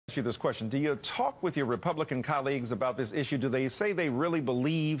You this question. Do you talk with your Republican colleagues about this issue? Do they say they really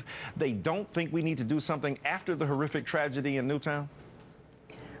believe they don't think we need to do something after the horrific tragedy in Newtown?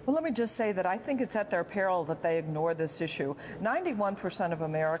 Well, let me just say that I think it's at their peril that they ignore this issue. 91% of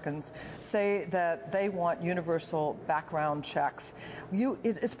Americans say that they want universal background checks.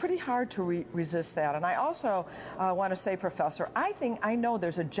 It's pretty hard to resist that. And I also want to say, Professor, I know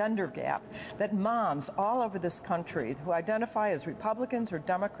there's a gender gap, that moms all over this country who identify as Republicans or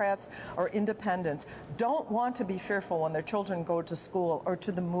Democrats or independents don't want to be fearful when their children go to school or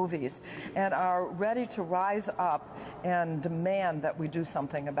to the movies, and are ready to rise up and demand that we do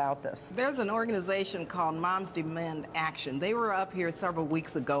something about this. There's an organization called Moms Demand Action. They were up here several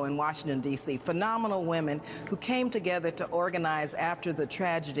weeks ago in Washington, D.C. Phenomenal women who came together to organize after the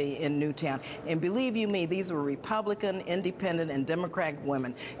tragedy in Newtown. And believe you me, these were Republican, Independent, and Democratic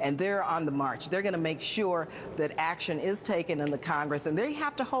women, and they're on the march. They're going to make sure that action is taken in the Congress, and they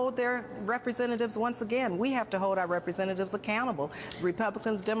have to hold their representatives once again. We have to hold our representatives accountable,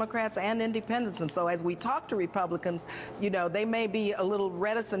 Republicans, Democrats, and Independents. And so as we talk to Republicans, you know, they may be a little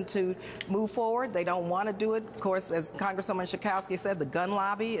reticent to move forward. They don't want to do it. Of course, as Congresswoman Schakowsky said, the gun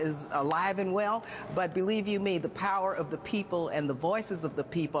lobby is alive and well. But believe you me, the power of the people and the voices of the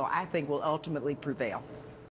people, I think, will ultimately prevail.